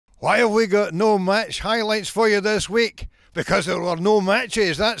Why have we got no match highlights for you this week? Because there were no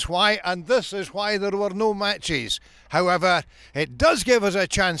matches, that's why, and this is why there were no matches. However, it does give us a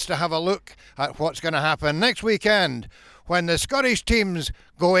chance to have a look at what's going to happen next weekend when the Scottish teams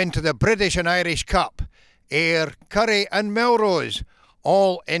go into the British and Irish Cup. Ayr, Curry and Melrose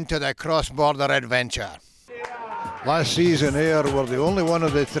all into the cross-border adventure. Last season, Ayr were the only one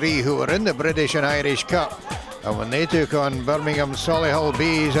of the three who were in the British and Irish Cup. And when they took on Birmingham Solihull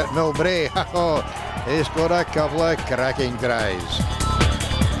Bees at Millbrae, they scored a couple of cracking tries.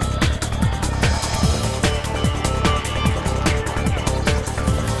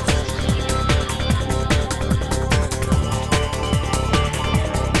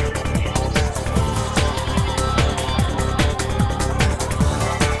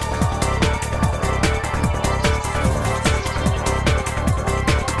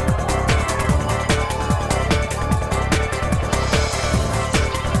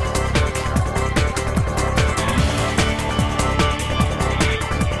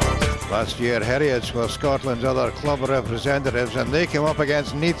 Last year, Heriots were Scotland's other club representatives, and they came up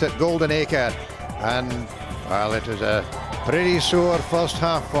against Neath at Golden Acre. And, well, it was a pretty sore first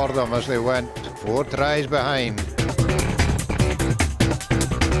half for them as they went 4 tries behind.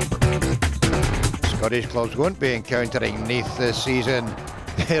 Scottish clubs won't be encountering Neath this season.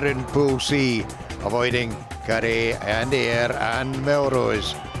 They're in Pool C, avoiding Curry and Ayr and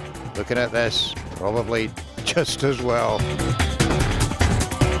Melrose. Looking at this, probably just as well.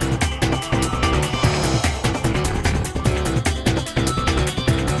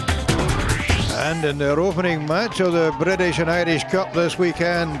 And in their opening match of the British and Irish Cup this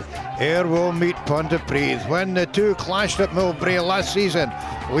weekend, Ayr will meet Pontypridd. When the two clashed at Millbrae last season,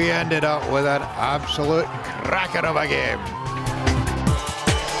 we ended up with an absolute cracker of a game.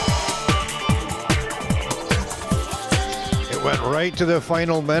 It went right to the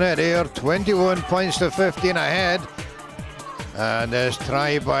final minute. Ayr 21 points to 15 ahead. And this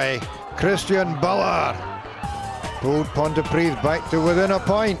try by Christian Buller pulled Pontypridd back to within a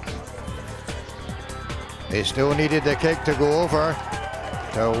point. They still needed the kick to go over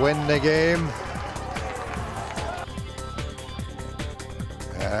to win the game.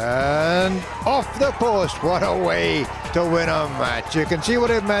 And off the post, what a way to win a match. You can see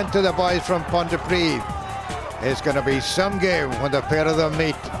what it meant to the boys from Pontypridd. It's going to be some game when the pair of them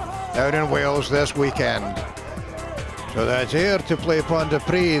meet down in Wales this weekend. So that's Ayr to play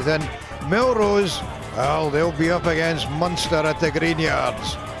Pontypridd, and Melrose, well, they'll be up against Munster at the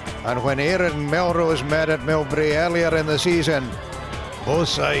Greenyards. And when Ayr and Melrose met at Millbrae earlier in the season, both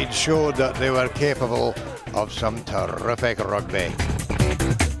sides showed that they were capable of some terrific rugby.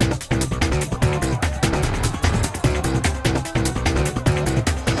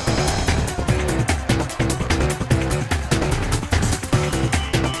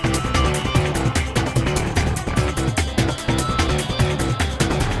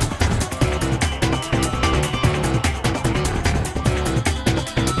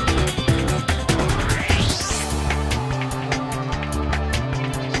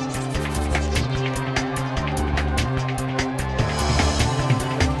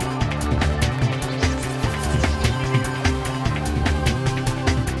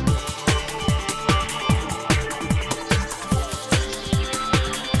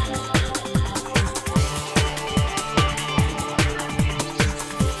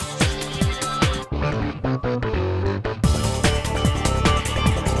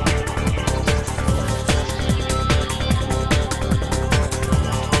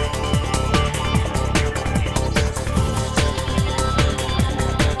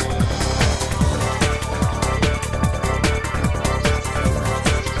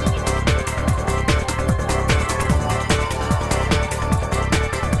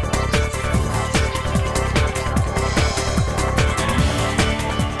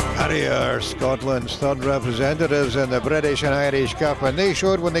 Scotland's third representatives in the British and Irish Cup, and they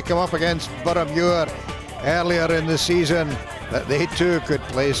showed when they came up against Boroughmuir earlier in the season that they too could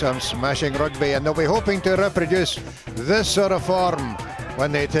play some smashing rugby, and they'll be hoping to reproduce this sort of form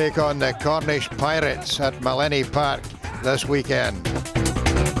when they take on the Cornish Pirates at Maleny Park this weekend.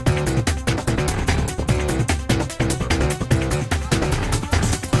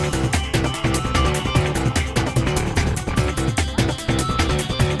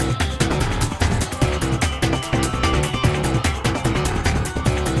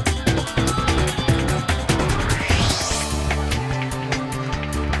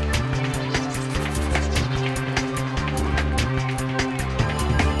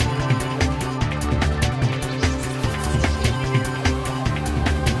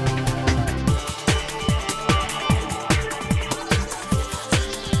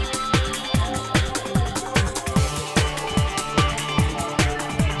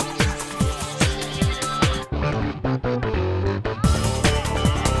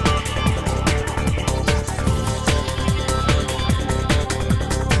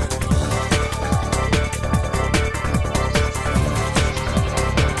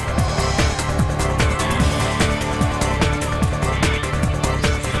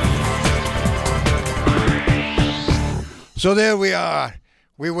 So there we are.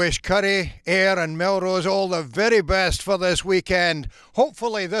 We wish Curry, Ayr and Melrose all the very best for this weekend.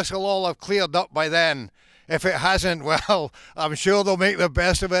 Hopefully this will all have cleared up by then. If it hasn't, well, I'm sure they'll make the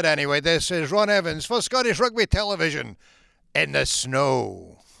best of it anyway. This is Ron Evans for Scottish Rugby Television in the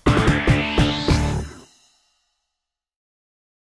snow.